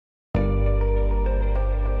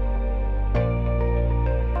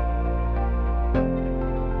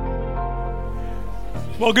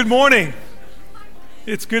Well, good morning.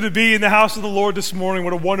 It's good to be in the house of the Lord this morning.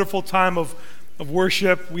 What a wonderful time of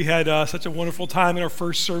worship. We had such a wonderful time in our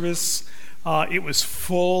first service. It was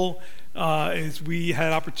full as we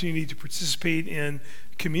had opportunity to participate in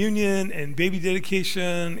communion and baby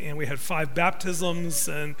dedication, and we had 5 baptisms,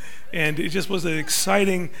 and it just was an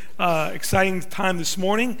exciting time this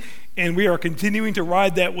morning. And we are continuing to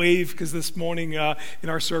ride that wave because this morning in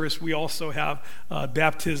our service we also have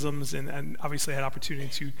baptisms and obviously had opportunity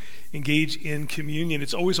to engage in communion.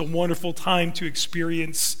 It's always a wonderful time to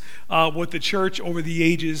experience what the church over the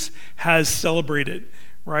ages has celebrated,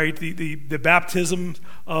 right? The baptism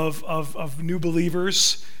of new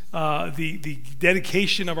believers, the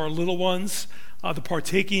dedication of our little ones, the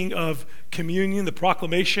partaking of communion, the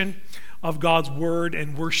proclamation of God's word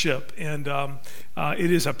and worship, and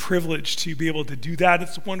it is a privilege to be able to do that.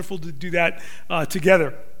 It's wonderful to do that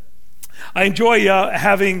together. I enjoy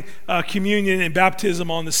having communion and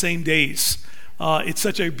baptism on the same days. It's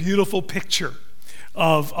such a beautiful picture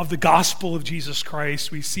of the gospel of Jesus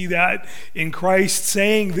Christ. We see that in Christ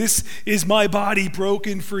saying, "This is my body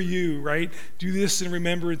broken for you," right? "Do this in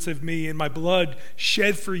remembrance of me, and my blood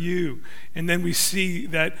shed for you." And then we see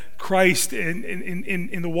that Christ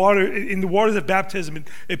in the waters of baptism,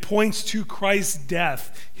 it points to Christ's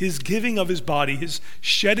death, his giving of his body, his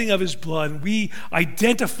shedding of his blood. And we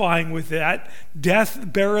identifying with that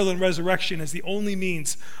death, burial, and resurrection as the only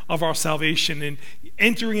means of our salvation, and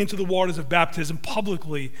entering into the waters of baptism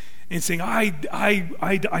publicly and saying, I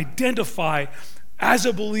identify as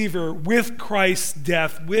a believer with Christ's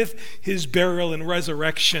death, with his burial and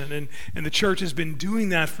resurrection. And the church has been doing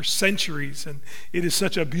that for centuries. And it is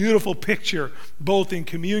such a beautiful picture, both in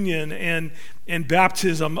communion and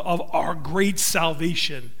baptism, of our great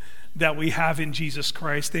salvation that we have in Jesus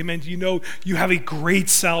Christ. Amen. Do you know you have a great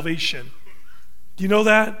salvation? Do you know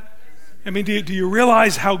that? I mean, do you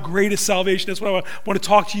realize how great a salvation? That's what I want to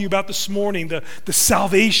talk to you about this morning, the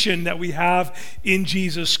salvation that we have in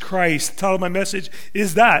Jesus Christ. The title of my message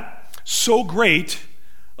is that, so great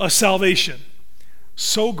a salvation.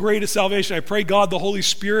 So great a salvation. I pray God, the Holy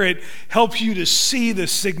Spirit, helps you to see the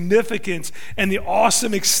significance and the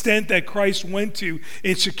awesome extent that Christ went to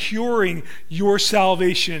in securing your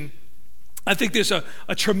salvation. I think there's a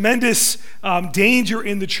tremendous danger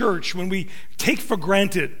in the church when we take for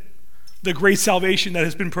granted the great salvation that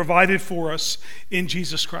has been provided for us in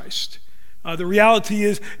Jesus Christ. The reality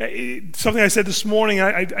is, something I said this morning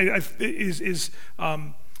is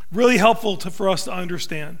really helpful for us to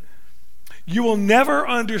understand. You will never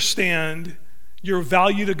understand your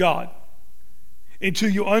value to God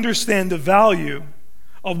until you understand the value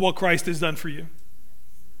of what Christ has done for you.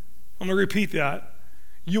 I'm going to repeat that.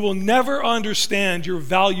 You will never understand your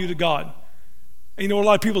value to God. And you know, a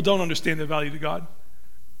lot of people don't understand their value to God.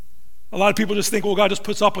 A lot of people just think, well, God just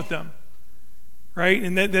puts up with them, right?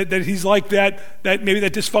 And that he's like that maybe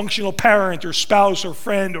that dysfunctional parent or spouse or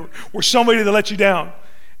friend or somebody that lets you down.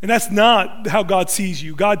 And that's not how God sees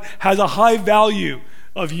you. God has a high value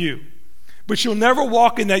of you. But you'll never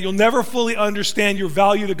walk in that. You'll never fully understand your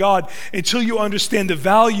value to God until you understand the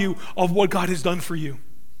value of what God has done for you.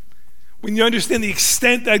 When you understand the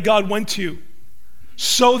extent that God went to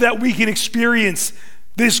so that we can experience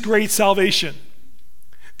this great salvation.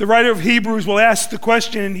 The writer of Hebrews will ask the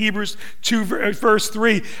question in Hebrews 2 verse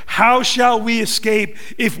 3, how shall we escape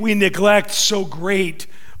if we neglect so great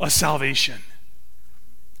a salvation?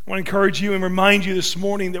 I want to encourage you and remind you this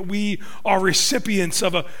morning that we are recipients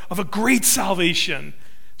of a great salvation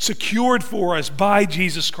secured for us by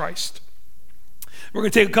Jesus Christ. We're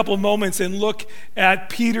going to take a couple of moments and look at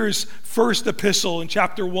Peter's first epistle in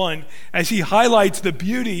chapter 1 as he highlights the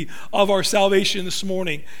beauty of our salvation this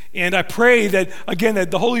morning. And I pray that, again, that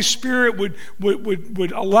the Holy Spirit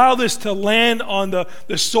would allow this to land on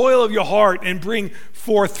the soil of your heart and bring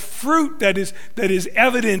forth fruit that is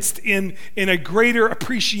evidenced in a greater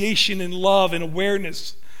appreciation and love and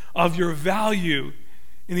awareness of your value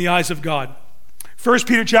in the eyes of God. 1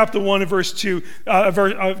 Peter chapter 1 and verse 2,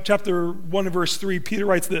 chapter 1 and verse 3, Peter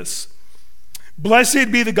writes this: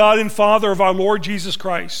 "Blessed be the God and Father of our Lord Jesus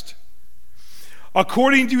Christ.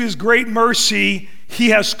 According to his great mercy, he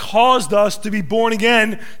has caused us to be born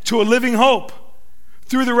again to a living hope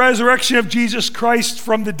through the resurrection of Jesus Christ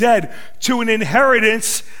from the dead, to an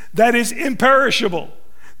inheritance that is imperishable,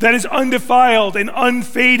 that is undefiled and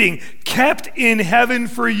unfading, kept in heaven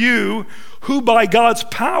for you, who by God's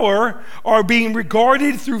power are being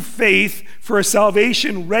regarded through faith for a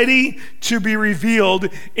salvation ready to be revealed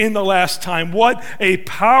in the last time." What a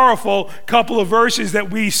powerful couple of verses that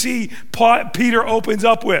we see Peter opens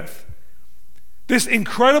up with. this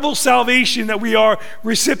incredible salvation that we are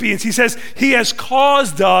recipients. He says he has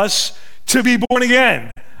caused us to be born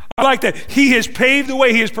again. I like that. He has paved the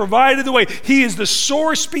way. He has provided the way. He is the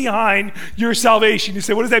source behind your salvation. You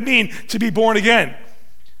say, what does that mean to be born again?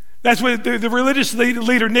 That's what the religious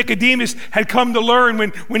leader Nicodemus had come to learn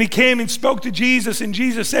when he came and spoke to Jesus, and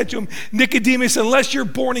Jesus said to him, Nicodemus, unless you're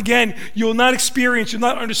born again, you'll not experience, you'll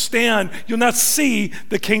not understand, you'll not see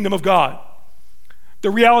the kingdom of God. The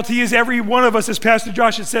reality is every one of us, as Pastor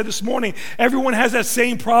Josh had said this morning, everyone has that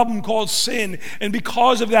same problem called sin, and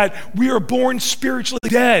because of that, we are born spiritually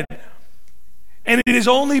dead. And it is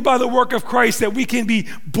only by the work of Christ that we can be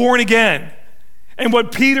born again. And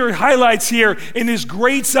what Peter highlights here in his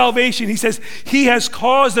great salvation, he says, he has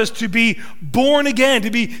caused us to be born again, to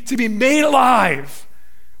be made alive.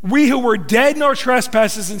 We who were dead in our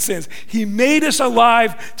trespasses and sins, he made us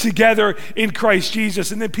alive together in Christ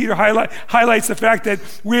Jesus. And then Peter highlights the fact that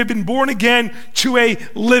we have been born again to a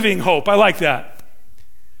living hope. I like that.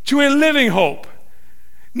 To a living hope.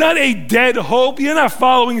 Not a dead hope. You're not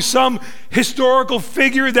following some historical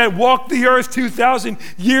figure that walked the earth 2,000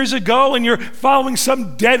 years ago and you're following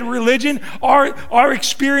some dead religion. Our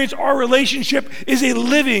experience, our relationship is a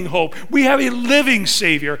living hope. We have a living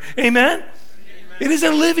Savior. Amen? It is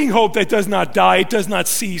a living hope that does not die. It does not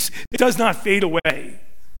cease. It does not fade away.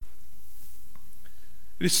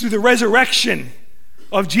 It is through the resurrection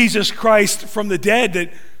of Jesus Christ from the dead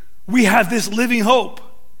that we have this living hope.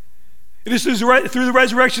 It is through the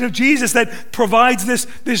resurrection of Jesus that provides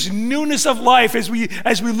this newness of life as we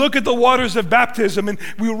look at the waters of baptism and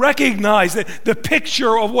we recognize that the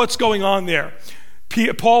picture of what's going on there.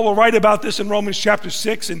 Paul will write about this in Romans chapter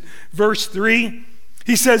 6 and verse 3.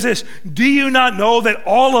 He says this, do you not know that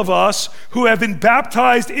all of us who have been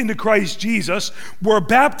baptized into Christ Jesus were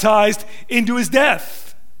baptized into his death?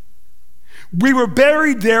 We were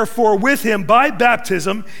buried, therefore, with him by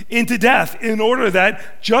baptism into death, in order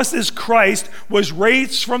that, just as Christ was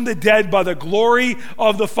raised from the dead by the glory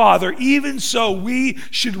of the Father, even so we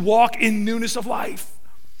should walk in newness of life.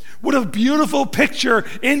 What a beautiful picture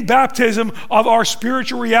in baptism of our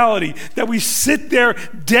spiritual reality, that we sit there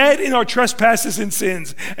dead in our trespasses and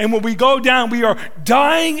sins. And when we go down, we are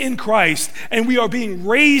dying in Christ, and we are being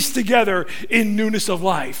raised together in newness of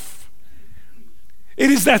life. It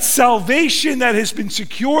is that salvation that has been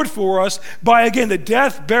secured for us by, again, the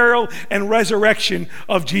death, burial, and resurrection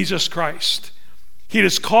of Jesus Christ. He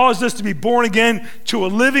has caused us to be born again to a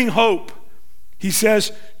living hope. He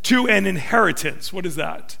says, to an inheritance. What is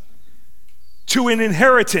that? To an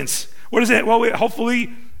inheritance. What is that? Well, hopefully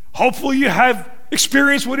you have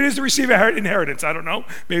experienced what it is to receive an inheritance. I don't know.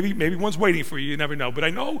 Maybe one's waiting for you. You never know. But I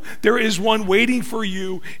know there is one waiting for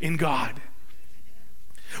you in God.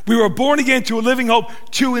 We were born again to a living hope,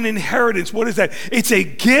 to an inheritance. What is that? It's a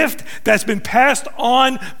gift that's been passed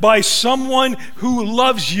on by someone who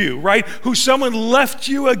loves you, right? Who someone left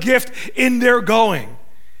you a gift in their going.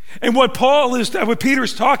 And what Peter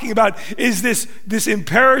is talking about is this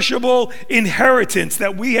imperishable inheritance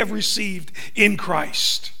that we have received in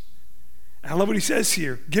Christ. And I love what he says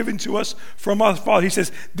here, given to us from our Father. He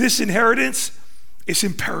says, this inheritance is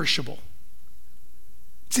imperishable.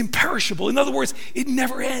 It's imperishable. In other words, it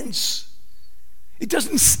never ends. It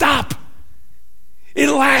doesn't stop. It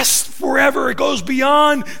lasts forever. It goes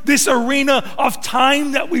beyond this arena of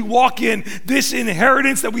time that we walk in. This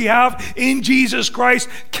inheritance that we have in Jesus Christ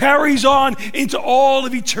carries on into all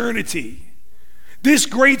of eternity. This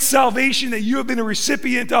great salvation that you have been a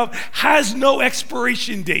recipient of has no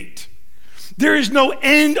expiration date. There is no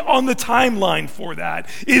end on the timeline for that.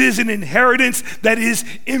 It is an inheritance that is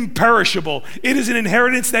imperishable. It is an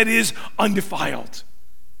inheritance that is undefiled.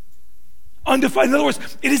 Undefiled. In other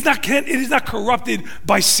words, it is not corrupted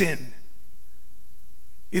by sin.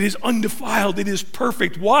 It is undefiled. It is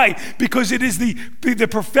perfect. Why? Because it is the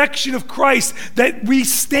perfection of Christ that we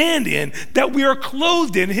stand in, that we are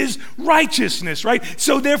clothed in, his righteousness, right?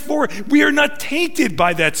 So therefore, we are not tainted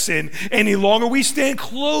by that sin any longer. We stand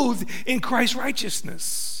clothed in Christ's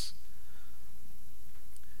righteousness.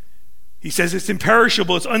 He says it's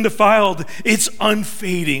imperishable, it's undefiled, it's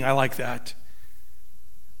unfading. I like that.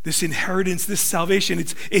 This inheritance, this salvation,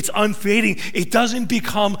 it's unfading. It doesn't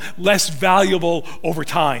become less valuable over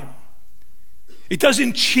time. It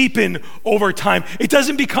doesn't cheapen over time. It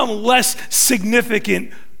doesn't become less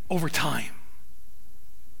significant over time.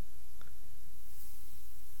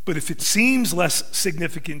 But if it seems less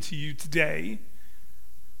significant to you today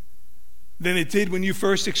than it did when you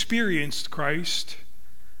first experienced Christ,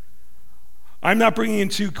 I'm not bringing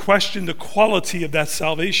into question the quality of that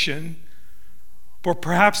salvation. But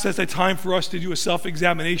perhaps that's a time for us to do a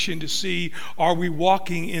self-examination to see, are we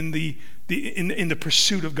walking in the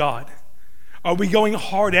pursuit of God? Are we going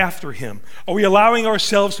hard after him? Are we allowing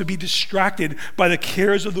ourselves to be distracted by the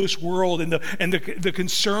cares of this world and the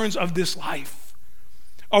concerns of this life?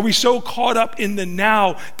 Are we so caught up in the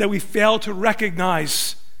now that we fail to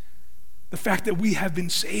recognize the fact that we have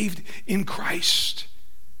been saved in Christ?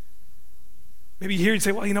 Maybe you hear and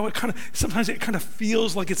say, well, you know, sometimes it kind of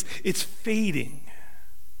feels like it's fading.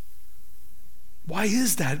 Why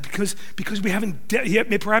is that? Because we haven't,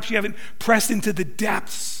 perhaps you haven't pressed into the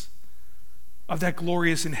depths of that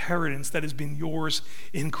glorious inheritance that has been yours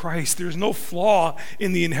in Christ. There's no flaw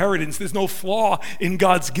in the inheritance. There's no flaw in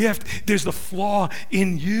God's gift. There's the flaw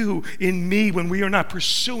in you, in me, when we are not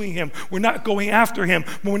pursuing him. We're not going after him.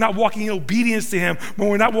 When we're not walking in obedience to him. When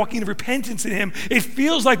we're not walking in repentance in him. It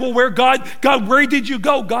feels like, well, God, where did you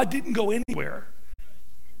go? God didn't go anywhere.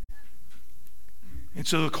 And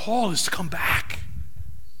so the call is to come back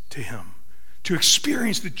to him, to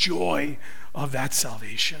experience the joy of that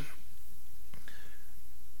salvation.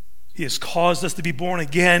 He has caused us to be born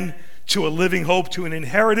again to a living hope, to an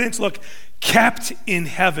inheritance. Look, kept in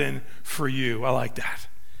heaven for you. I like that.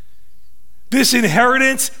 This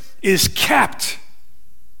inheritance is kept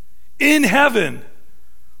in heaven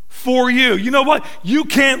for you. You know what? You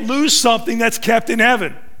can't lose something that's kept in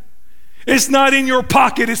heaven. It's not in your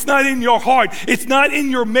pocket. It's not in your heart. It's not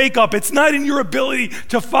in your makeup. It's not in your ability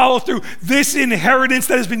to follow through. This inheritance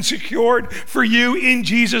that has been secured for you in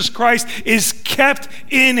Jesus Christ is kept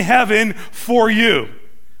in heaven for you.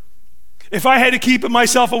 If I had to keep it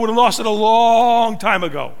myself, I would have lost it a long time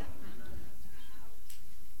ago.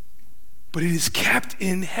 But it is kept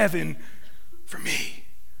in heaven for me.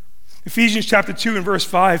 Ephesians chapter 2 and verse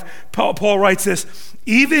 5, Paul writes this,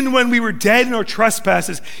 even when we were dead in our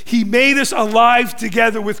trespasses, he made us alive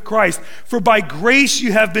together with Christ. For by grace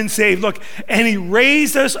you have been saved. Look, and he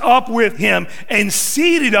raised us up with him and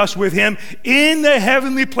seated us with him in the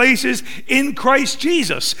heavenly places in Christ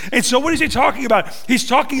Jesus. And so what is he talking about? He's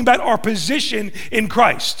talking about our position in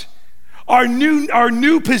Christ. Our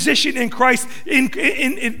new position in Christ,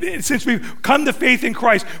 since we've come to faith in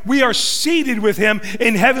Christ, we are seated with him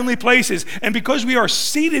in heavenly places. And because we are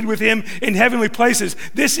seated with him in heavenly places,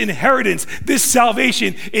 this inheritance, this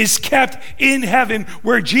salvation is kept in heaven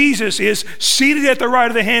where Jesus is seated at the right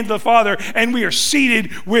of the hand of the Father, and we are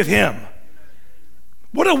seated with him.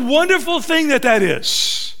 What a wonderful thing that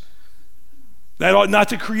is. That ought not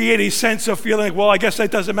to create a sense of feeling like, well, I guess that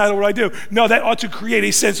doesn't matter what I do. No, that ought to create a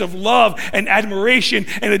sense of love and admiration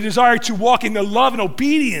and a desire to walk in the love and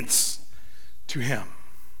obedience to him.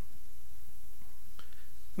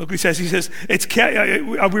 Look what he says. He says,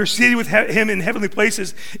 we're seated with him in heavenly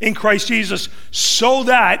places in Christ Jesus, so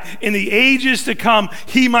that in the ages to come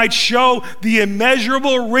he might show the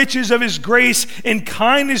immeasurable riches of his grace and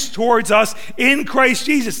kindness towards us in Christ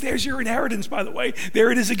Jesus. There's your inheritance, by the way.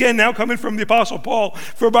 There it is again, now coming from the Apostle Paul.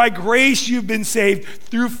 For by grace you've been saved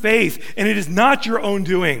through faith, and it is not your own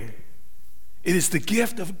doing. It is the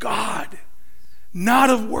gift of God, not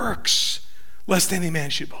of works, lest any man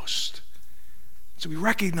should boast. So we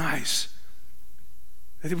recognize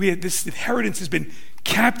that this inheritance has been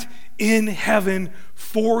kept in heaven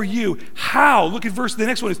for you. How? Look at the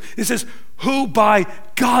next one. It says, who by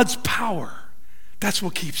God's power. That's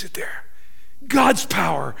what keeps it there. God's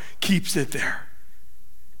power keeps it there.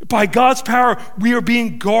 By God's power, we are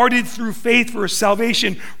being guarded through faith for a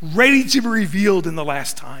salvation ready to be revealed in the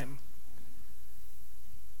last time.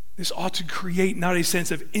 This ought to create not a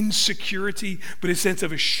sense of insecurity, but a sense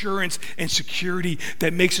of assurance and security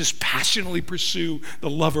that makes us passionately pursue the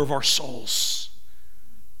lover of our souls.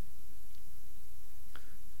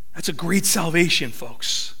 That's a great salvation,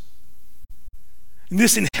 folks. And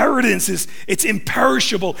this inheritance it's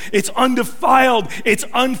imperishable, it's undefiled, it's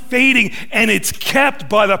unfading, and it's kept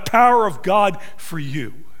by the power of God for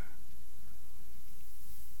you.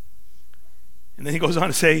 And then he goes on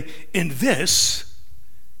to say, in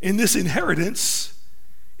this inheritance,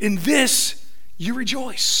 in this you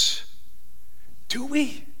rejoice. Do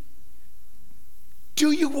we? Do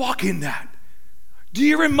you walk in that? Do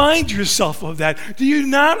you remind yourself of that? Do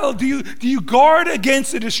you guard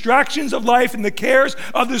against the distractions of life and the cares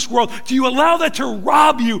of this world? Do you allow that to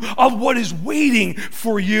rob you of what is waiting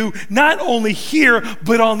for you, not only here,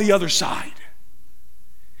 but on the other side?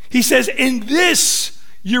 He says, in this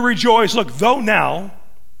you rejoice. Look, though now,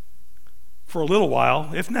 for a little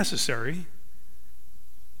while, if necessary,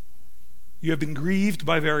 you have been grieved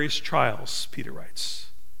by various trials, Peter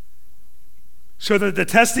writes, so that the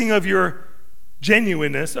testing of your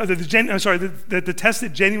genuineness, the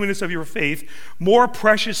tested genuineness of your faith, more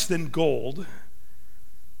precious than gold,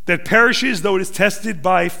 that perishes though it is tested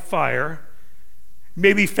by fire,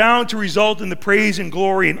 may be found to result in the praise and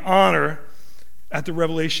glory and honor at the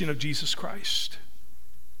revelation of Jesus Christ.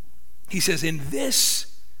 He says, in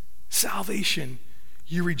this salvation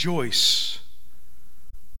you rejoice,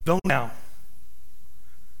 though now,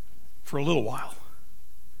 for a little while,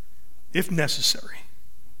 if necessary,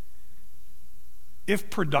 if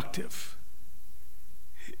productive,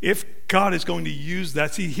 if God is going to use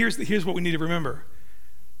that. See, here's what we need to remember.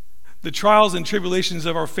 The trials and tribulations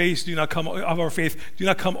of our faith do not come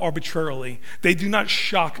arbitrarily. They do not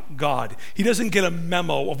shock God. He doesn't get a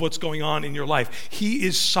memo of what's going on in your life. He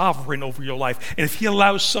is sovereign over your life. And if he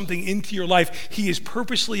allows something into your life, he is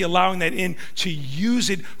purposely allowing that in to use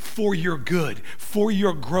it for your good, for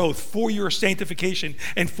your growth, for your sanctification,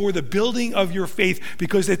 and for the building of your faith,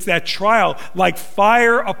 because it's that trial, like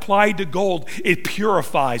fire applied to gold, it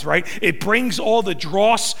purifies, right? It brings all the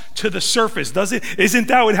dross to the surface, does it? Isn't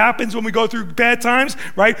that what happens when we go through bad times,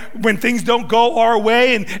 right? When things don't go our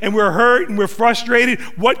way and we're hurt and we're frustrated,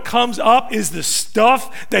 what comes up is the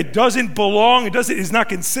stuff that doesn't belong. Is not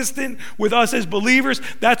consistent with us as believers.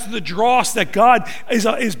 That's the dross that God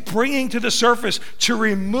is bringing to the surface to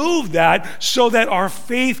remove that so that our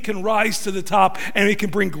faith can rise to the top and it can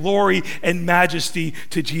bring glory and majesty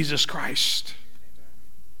to Jesus Christ.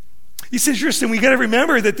 It's interesting. We got to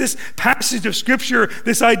remember that this passage of Scripture,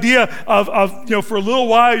 this idea of for a little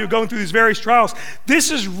while you're going through these various trials,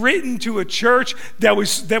 this is written to a church that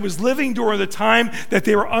was living during the time that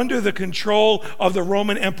they were under the control of the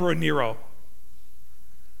Roman Emperor Nero.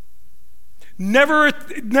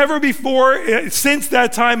 Never before since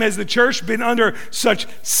that time has the church been under such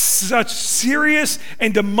serious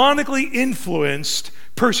and demonically influenced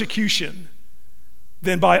persecution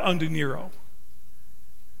than by under Nero.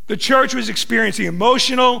 The church was experiencing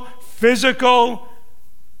emotional, physical,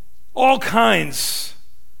 all kinds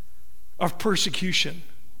of persecution.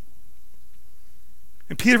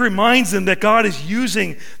 And Peter reminds them that God is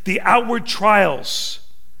using the outward trials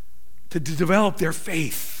to develop their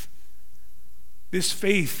faith. This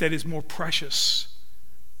faith that is more precious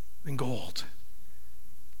than gold.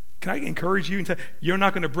 Can I encourage you? You're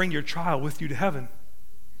not going to bring your trial with you to heaven,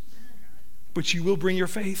 but you will bring your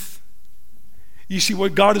faith. You see,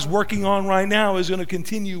 what God is working on right now is going to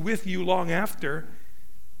continue with you long after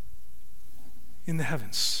in the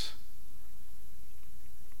heavens.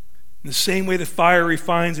 In the same way that fire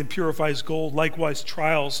refines and purifies gold, likewise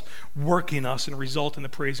trials work in us and result in the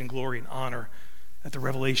praise and glory and honor at the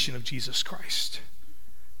revelation of Jesus Christ.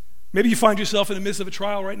 Maybe you find yourself in the midst of a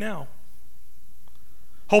trial right now.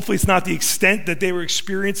 Hopefully it's not the extent that they were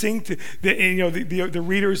experiencing the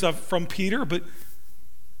readers from Peter, but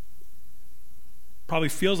probably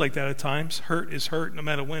feels like that at times. Hurt is hurt no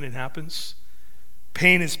matter when it happens.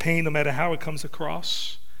 Pain is pain no matter how it comes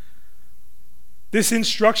across. This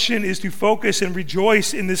instruction is to focus and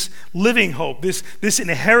rejoice in this living hope, this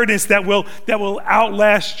inheritance that will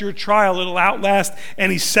outlast your trial. It'll outlast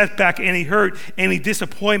any setback, any hurt, any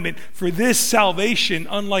disappointment. For this salvation,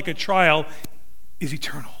 unlike a trial, is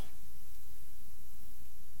eternal.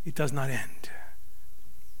 It does not end.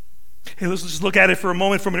 Hey, let's just look at it for a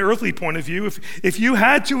moment from an earthly point of view. If you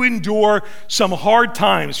had to endure some hard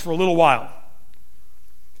times for a little while,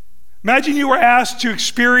 imagine you were asked to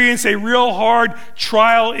experience a real hard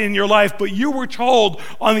trial in your life, but you were told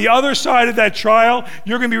on the other side of that trial,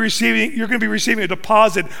 you're going to be receiving a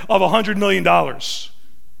deposit of $100 million.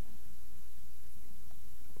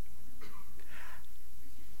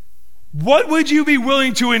 What would you be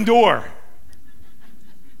willing to endure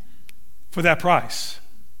for that price?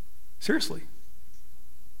 Seriously.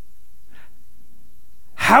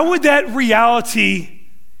 How would that reality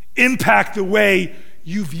impact the way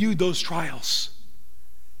you viewed those trials?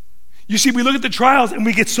 You see, we look at the trials and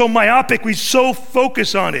we get so myopic, we so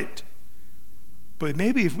focus on it. But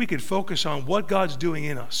maybe if we could focus on what God's doing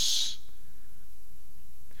in us,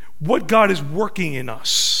 what God is working in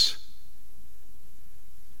us.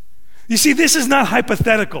 You see, this is not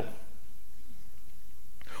hypothetical.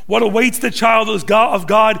 What awaits the child of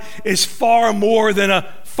God is far more than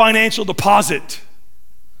a financial deposit,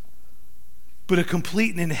 but a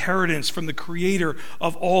complete inheritance from the Creator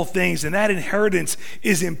of all things. And that inheritance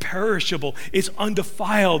is imperishable, it's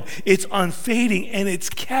undefiled, it's unfading, and it's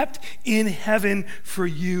kept in heaven for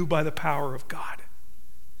you by the power of God.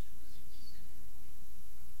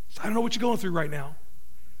 So I don't know what you're going through right now,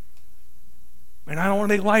 and I don't want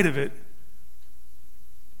to make light of it.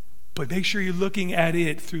 But make sure you're looking at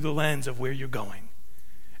it through the lens of where you're going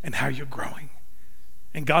and how you're growing.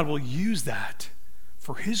 And God will use that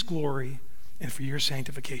for His glory and for your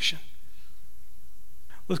sanctification.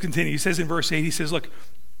 Let's continue. He says in verse 8, he says, look,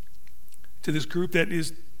 to this group that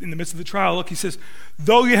is in the midst of the trial. Look, he says,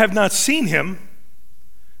 though you have not seen him,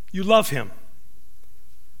 you love him.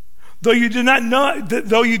 Though you do not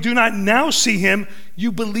now see him,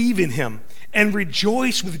 you believe in him and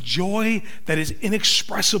rejoice with joy that is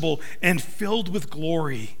inexpressible and filled with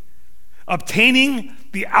glory, obtaining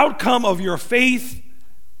the outcome of your faith,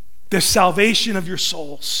 the salvation of your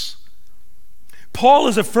souls. Paul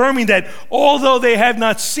is affirming that although they have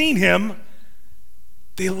not seen him,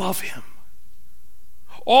 they love him.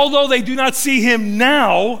 Although they do not see him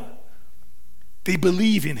now, they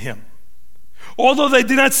believe in him. Although they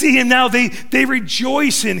do not see him now, they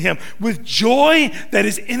rejoice in him with joy that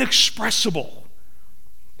is inexpressible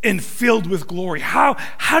and filled with glory. How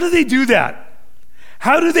do they do that?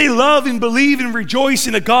 How do they love and believe and rejoice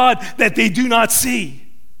in a God that they do not see?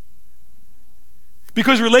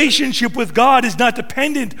 Because relationship with God is not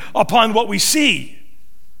dependent upon what we see,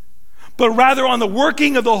 but rather on the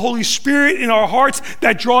working of the Holy Spirit in our hearts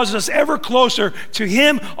that draws us ever closer to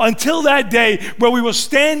him until that day where we will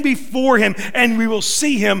stand before him and we will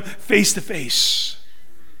see him face to face.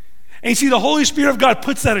 And you see, the Holy Spirit of God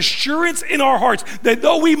puts that assurance in our hearts that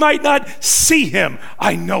though we might not see him,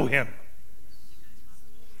 I know him.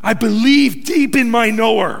 I believe deep in my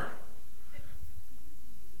knower.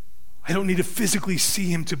 I don't need to physically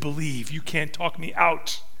see him to believe. You can't talk me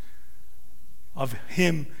out of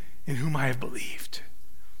him in whom I have believed.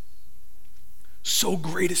 So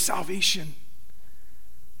great is salvation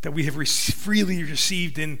that we have freely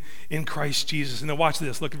received in Christ Jesus. And now watch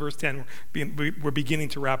this. Look at verse 10. We're beginning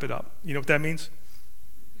to wrap it up. You know what that means?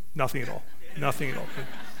 Nothing at all. Nothing at all.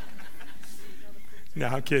 No,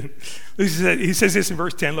 I'm kidding. He says this in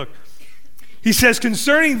verse 10. Look. He says,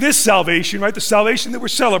 concerning this salvation, right, the salvation that we're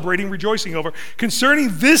celebrating, rejoicing over, concerning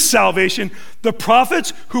this salvation, the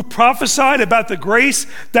prophets who prophesied about the grace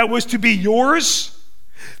that was to be yours,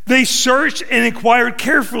 they searched and inquired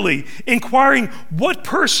carefully, inquiring what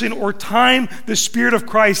person or time the Spirit of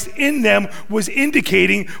Christ in them was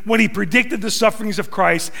indicating when he predicted the sufferings of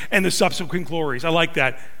Christ and the subsequent glories. I like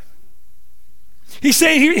that. He's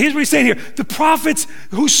saying here, here's what he's saying here. The prophets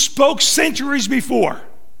who spoke centuries before,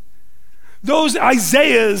 those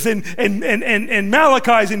Isaiahs and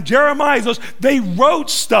Malachi's and Jeremiah's, they wrote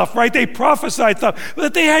stuff, right? They prophesied stuff,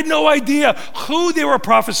 but they had no idea who they were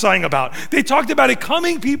prophesying about. They talked about a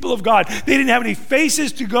coming people of God. They didn't have any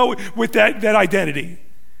faces to go with that identity.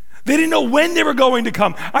 They didn't know when they were going to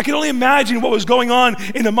come. I can only imagine what was going on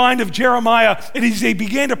in the mind of Jeremiah as they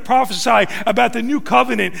began to prophesy about the new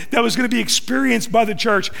covenant that was going to be experienced by the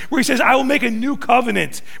church, where he says, I will make a new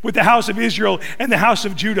covenant with the house of Israel and the house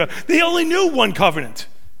of Judah. They only knew one covenant.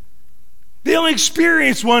 They only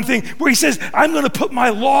experienced one thing, where he says, I'm going to put my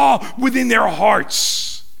law within their hearts.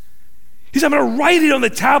 He said, I'm going to write it on the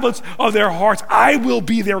tablets of their hearts. I will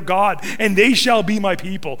be their God, and they shall be my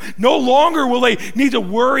people. No longer will they need to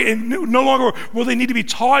worry, and no longer will they need to be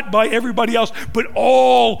taught by everybody else, but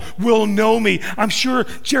all will know me. I'm sure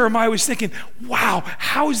Jeremiah was thinking, wow,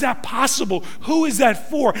 how is that possible? Who is that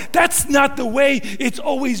for? That's not the way it's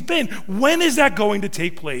always been. When is that going to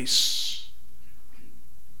take place?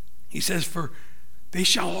 He says, for they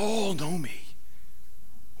shall all know me.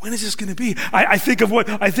 When is this going to be? I think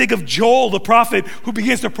of Joel, the prophet, who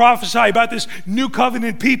begins to prophesy about this new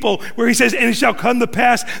covenant people, where he says, and it shall come to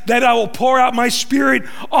pass that I will pour out my spirit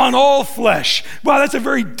on all flesh. Wow, that's a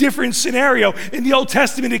very different scenario. In the Old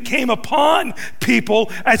Testament, it came upon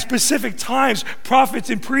people at specific times, prophets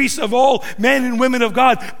and priests of all men and women of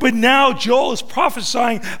God. But now Joel is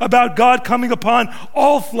prophesying about God coming upon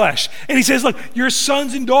all flesh. And he says, look, your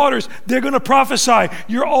sons and daughters, they're going to prophesy.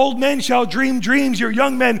 Your old men shall dream dreams. Your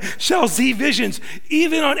young men shall see visions.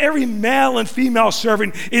 Even on every male and female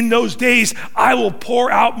servant in those days, I will pour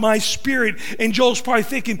out my spirit. And Joel's probably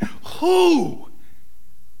thinking, who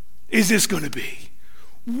is this going to be?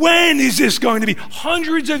 When is this going to be?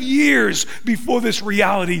 Hundreds of years before this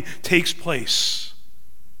reality takes place.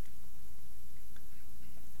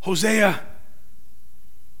 Hosea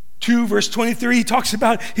 2 verse 23,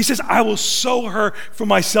 he says, I will sow her for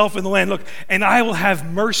myself in the land. Look, and I will have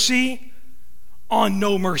mercy on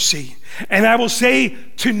no mercy. And I will say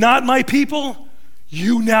to not my people,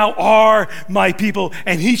 you now are my people.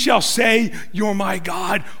 And he shall say, you're my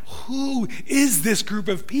God. Who is this group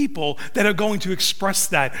of people that are going to express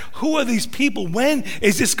that? Who are these people? When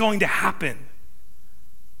is this going to happen?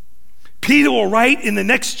 Peter will write in the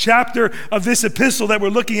next chapter of this epistle that we're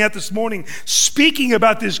looking at this morning, speaking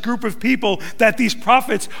about this group of people that these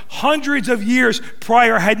prophets hundreds of years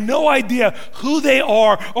prior had no idea who they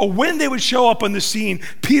are or when they would show up on the scene.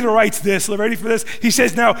 Peter writes this, ready for this? He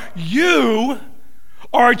says, now you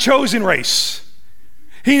are a chosen race.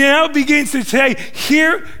 He now begins to say,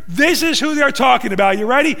 here, this is who they're talking about. You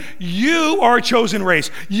ready? You are a chosen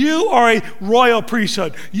race. You are a royal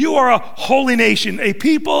priesthood. You are a holy nation, a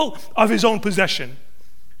people of his own possession,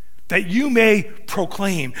 that you may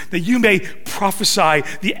proclaim, that you may prophesy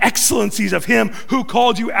the excellencies of him who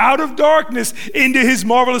called you out of darkness into his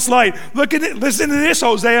marvelous light. Look at it. Listen to this,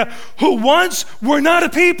 Hosea, who once were not a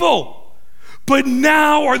people, but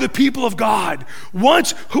now are the people of God.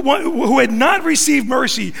 Once who had not received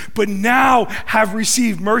mercy, but now have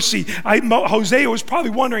received mercy. Hosea was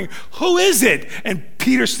probably wondering, who is it? And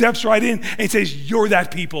Peter steps right in and says, you're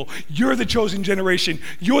that people. You're the chosen generation.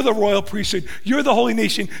 You're the royal priesthood. You're the holy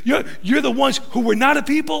nation. You're the ones who were not a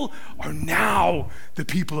people, are now the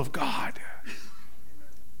people of God.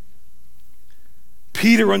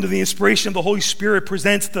 Peter, under the inspiration of the Holy Spirit,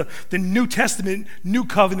 presents the New Testament, New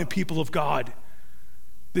Covenant people of God.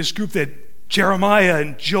 This group that Jeremiah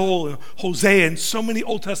and Joel and Hosea and so many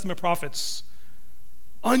Old Testament prophets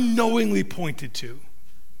unknowingly pointed to.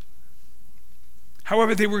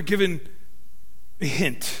 However, they were given a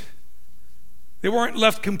hint. They weren't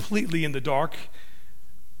left completely in the dark.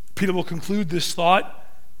 Peter will conclude this thought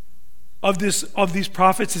of these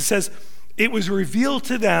prophets. It says, it was revealed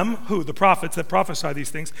to them, who? The prophets that prophesy these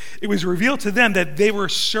things. It was revealed to them that they were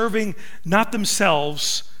serving not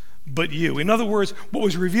themselves, but you. In other words, what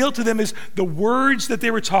was revealed to them is the words that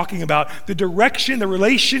they were talking about, the direction, the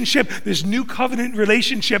relationship, this new covenant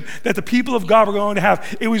relationship that the people of God were going to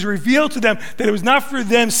have. It was revealed to them that it was not for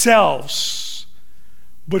themselves,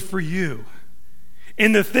 but for you.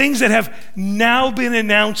 In the things that have now been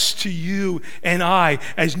announced to you and I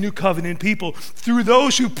as new covenant people through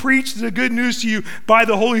those who preach the good news to you by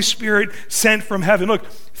the Holy Spirit sent from heaven. Look,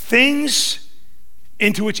 things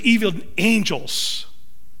into which evil angels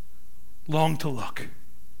long to look.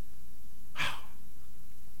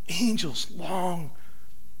 Angels long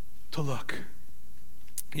to look.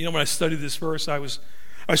 You know, when I studied this verse, I was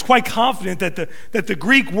quite confident that the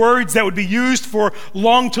Greek words that would be used for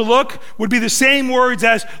long to look would be the same words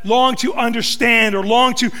as long to understand or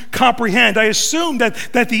long to comprehend. I assumed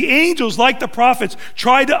that the angels, like the prophets,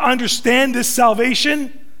 tried to understand this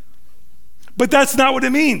salvation, but that's not what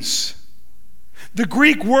it means. The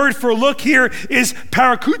Greek word for look here is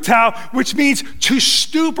parakutao, which means to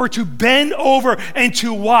stoop or to bend over and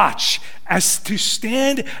to watch, as to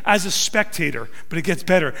stand as a spectator. But it gets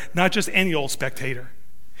better, not just any old spectator.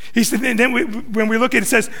 He said, and then when we look at it, it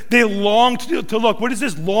says they long to look. What is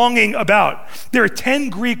this longing about? There are 10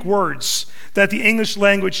 Greek words that the English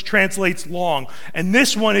language translates long, and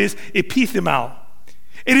this one is epithemao.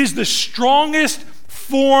 It is the strongest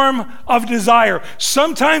form of desire.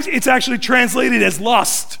 Sometimes it's actually translated as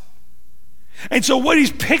lust. And so what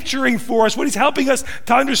he's picturing for us, what he's helping us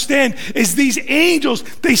to understand is these angels,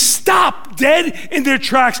 they stop dead in their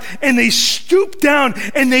tracks and they stoop down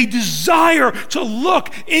and they desire to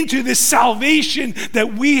look into this salvation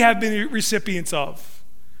that we have been recipients of.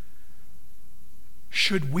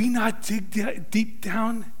 Should we not dig deep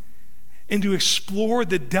down and to explore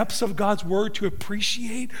the depths of God's word to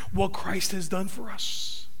appreciate what Christ has done for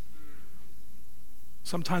us?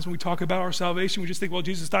 Sometimes when we talk about our salvation, we just think, well,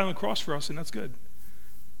 Jesus died on the cross for us, and that's good.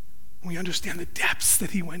 When we understand the depths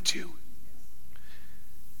that he went to,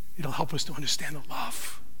 it'll help us to understand the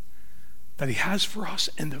love that he has for us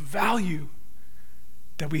and the value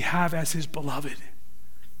that we have as his beloved.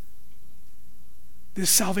 This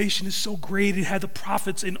salvation is so great, it had the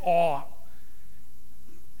prophets in awe.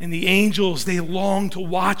 And the angels, they long to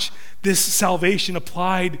watch this salvation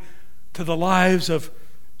applied to the lives of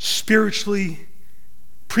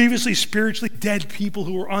previously spiritually dead people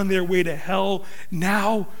who were on their way to hell,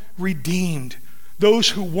 now redeemed. Those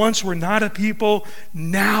who once were not a people,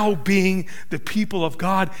 now being the people of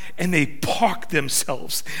God, and they park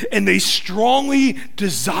themselves, and they strongly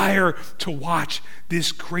desire to watch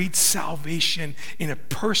this great salvation in a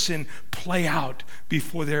person play out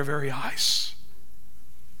before their very eyes.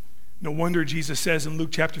 No wonder Jesus says in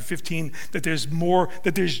Luke chapter 15 that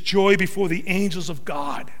there's joy before the angels of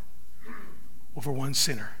God over one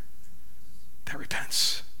sinner that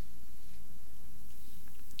repents.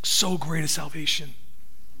 So great a salvation,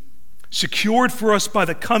 secured for us by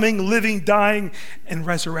the coming, living, dying, and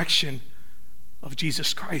resurrection of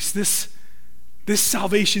Jesus Christ. This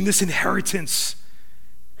salvation, this inheritance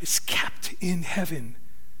is kept in heaven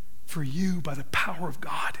for you by the power of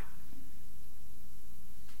God.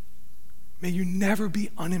 May you never be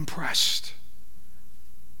unimpressed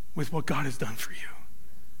with what God has done for you.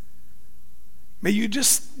 May you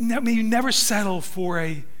never settle for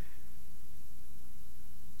a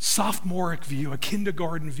sophomoric view, a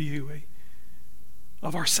kindergarten view,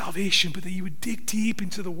 of our salvation, but that you would dig deep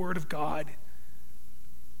into the Word of God,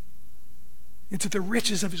 into the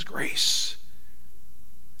riches of his grace,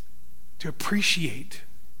 to appreciate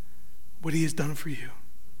what he has done for you.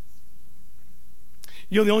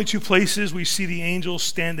 You know, the only two places we see the angels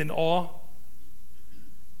stand in awe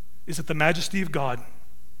is at the majesty of God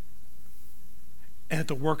and at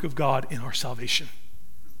the work of God in our salvation.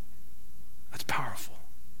 That's powerful.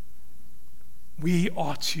 We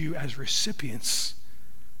ought to, as recipients,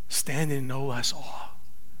 stand in no less awe.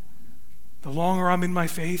 The longer I'm in my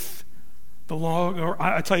faith, the longer,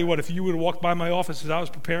 I tell you what, if you would have walked by my office as I was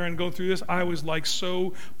preparing and going through this, I was like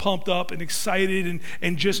so pumped up and excited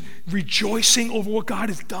and just rejoicing over what God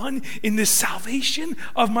has done in this salvation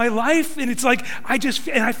of my life. And it's like, I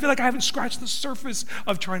feel like I haven't scratched the surface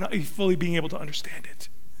of trying to fully being able to understand it.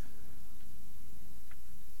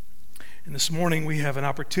 And this morning we have an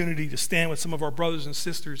opportunity to stand with some of our brothers and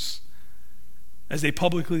sisters as they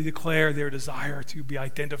publicly declare their desire to be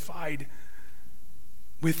identified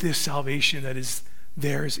with this salvation that is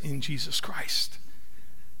theirs in Jesus Christ.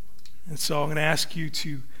 And so I'm going to ask you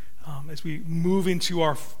to, as we move into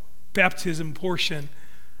our baptism portion,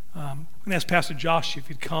 I'm going to ask Pastor Josh if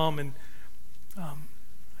he'd come. And I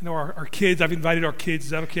know our kids, I've invited our kids.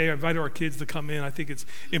 Is that okay? I invited our kids to come in. I think it's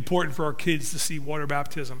important for our kids to see water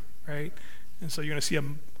baptism, right? And so you're going to see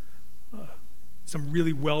some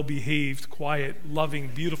really well-behaved, quiet, loving,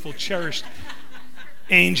 beautiful, cherished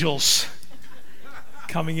angels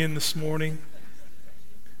coming in this morning.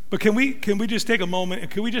 But can we just take a moment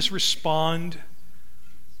and can we just respond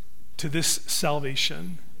to this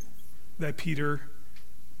salvation that Peter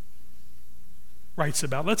writes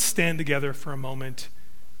about? Let's stand together for a moment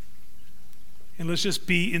and let's just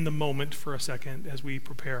be in the moment for a second as we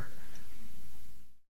prepare.